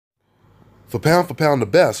For pound the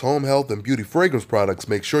best home health and beauty fragrance products,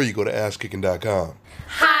 make sure you go to AssKicking.com.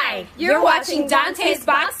 Hi, you're watching Dante's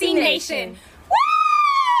Boxing Nation.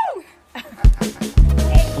 Woo!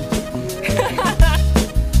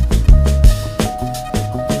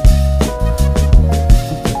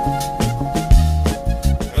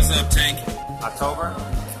 What's up, Tank? October.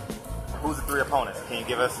 Who's the 3 opponents? Can you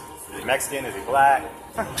give us? Is he Mexican? Is he black?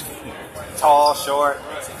 Tall, short?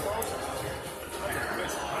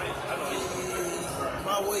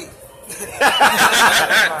 My weight.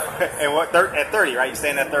 And what? At 30, right? You're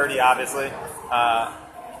saying at 30, obviously.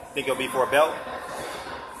 Think he'll be for a belt?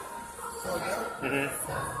 Mm-hmm.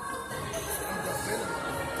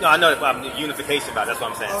 No, I know that unification bout. That's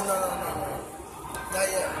what I'm saying. Oh, no.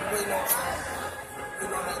 Not yet. Waiting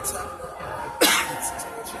on that top.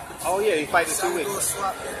 Oh yeah, he fights in 2 weeks. Go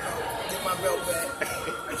swap it, get my belt back.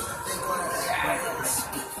 Then gonna add else.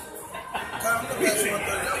 Come the best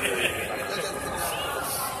 130.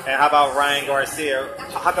 And how about Ryan Garcia?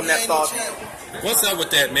 How come that stalled? What's up with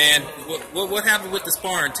that, man? What happened with the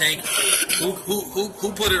sparring, Tank? Who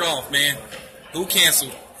put it off, man? Who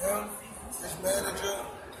canceled? Him, his manager,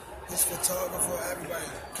 his photographer, everybody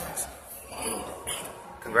canceled.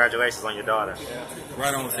 Congratulations on your daughter.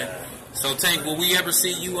 Right on, Tank. So, Tank, will we ever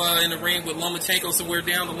see you in the ring with Lomachenko somewhere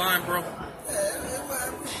down the line, bro? Yeah,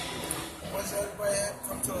 once everybody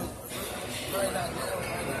come to a right now,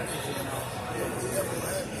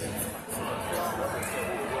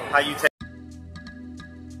 How you take